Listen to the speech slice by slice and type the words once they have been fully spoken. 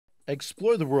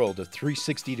Explore the world of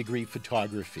 360-degree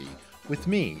photography with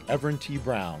me, Everen T.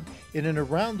 in an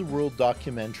around-the-world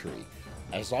documentary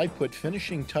as I put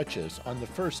finishing touches on the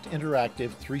first interactive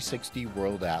 360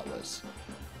 World Atlas.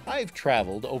 I've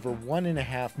traveled over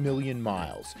 1.5 million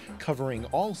miles, covering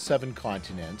all 7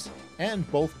 continents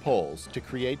and both poles to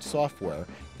create software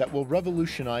that will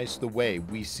revolutionize the way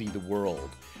we see the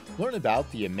world. Learn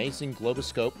about the amazing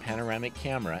Globoscope panoramic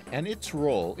camera and its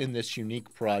role in this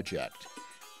unique project.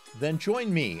 Then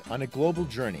join me on a global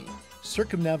journey,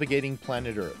 circumnavigating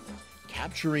planet Earth,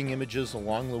 capturing images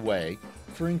along the way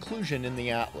for inclusion in the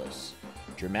Atlas.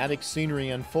 Dramatic scenery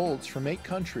unfolds from 8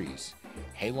 countries: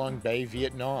 Halong Bay,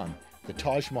 Vietnam, the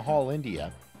Taj Mahal,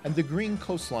 India, and the green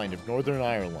coastline of Northern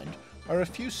Ireland are a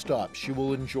few stops you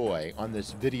will enjoy on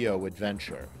this video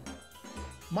adventure.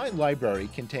 My library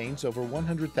contains over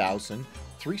 100,000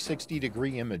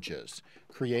 360-degree images,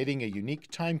 creating a unique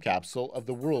time capsule of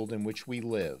the world in which we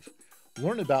live.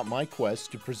 Learn about my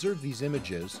quest to preserve these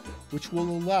images, which will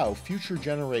allow future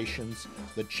generations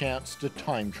the chance to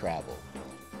time travel.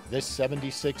 This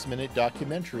 76-minute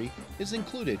documentary is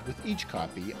included with each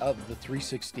copy of the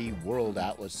 360 World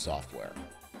Atlas software.